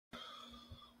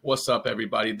What's up,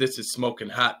 everybody? This is Smoking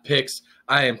Hot Picks.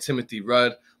 I am Timothy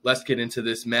Rudd. Let's get into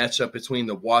this matchup between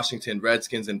the Washington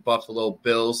Redskins and Buffalo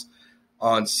Bills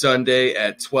on Sunday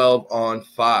at 12 on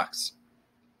Fox.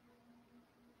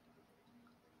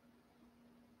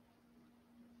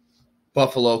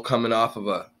 Buffalo coming off of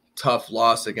a tough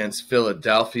loss against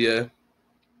Philadelphia.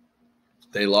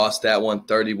 They lost that one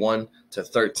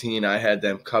 31-13. I had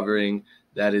them covering.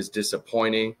 That is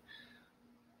disappointing.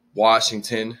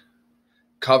 Washington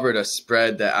covered a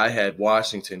spread that I had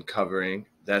Washington covering.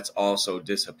 That's also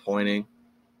disappointing.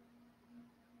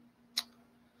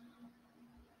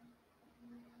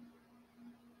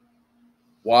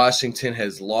 Washington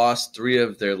has lost 3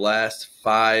 of their last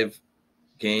 5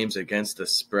 games against the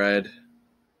spread.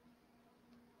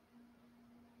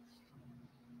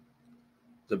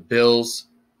 The Bills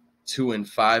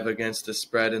 2-5 against the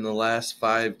spread in the last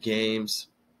 5 games.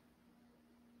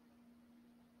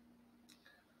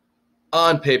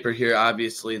 On paper here,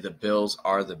 obviously, the Bills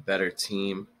are the better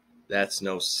team. That's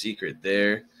no secret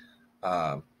there.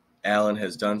 Allen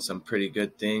has done some pretty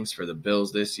good things for the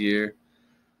Bills this year.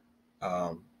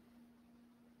 I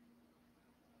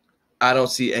don't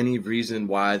see any reason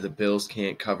why the Bills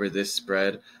can't cover this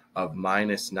spread of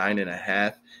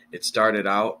 -9.5. It started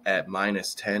out at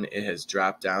 -10. It has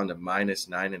dropped down to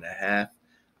 -9.5.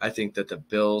 I think that the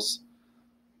Bills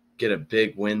get a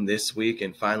big win this week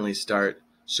and finally start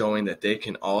showing that they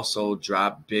can also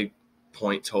drop big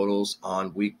point totals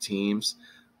on weak teams.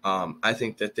 I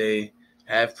think that they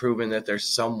have proven that they're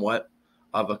somewhat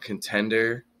of a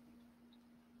contender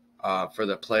for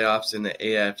the playoffs in the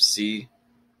AFC.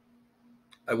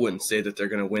 I wouldn't say that they're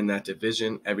going to win that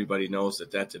division. Everybody knows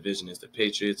that that division is the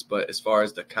Patriots. But as far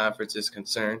as the conference is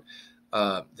concerned,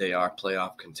 they are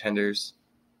playoff contenders.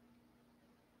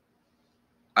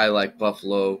 I like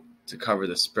Buffalo to cover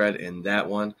the spread in that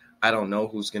one. I don't know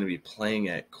who's going to be playing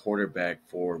at quarterback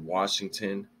for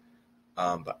Washington,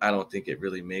 but I don't think it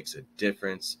really makes a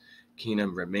difference.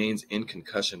 Keenum remains in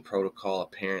concussion protocol,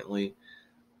 apparently.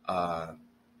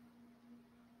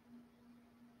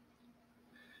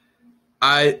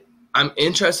 I'm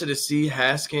interested to see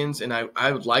Haskins, and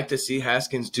I would like to see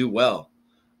Haskins do well.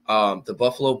 The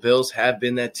Buffalo Bills have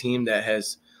been that team that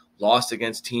has lost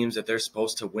against teams that they're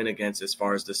supposed to win against as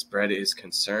far as the spread is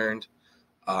concerned.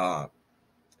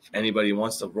 If anybody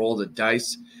wants to roll the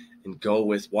dice and go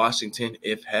with Washington,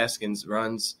 if Haskins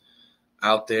runs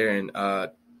out there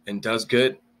and does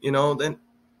good, then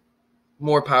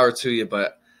more power to you.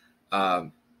 But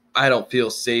I don't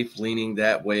feel safe leaning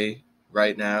that way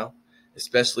right now,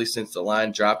 especially since the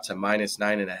line dropped to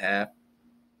 -9.5.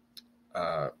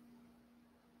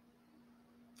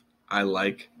 I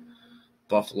like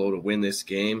Buffalo to win this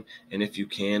game, and if you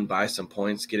can buy some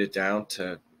points, get it down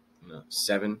to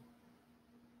 7,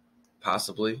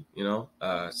 possibly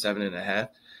 7.5.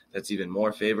 That's even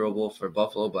more favorable for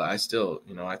Buffalo, but I still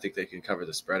I think they can cover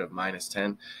the spread of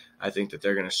 -10. I think that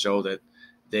they're going to show that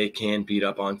they can beat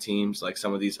up on teams like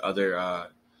some of these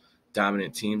other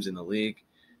dominant teams in the league.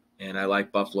 And I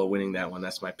like Buffalo winning that one.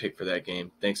 That's my pick for that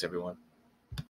game. Thanks, everyone.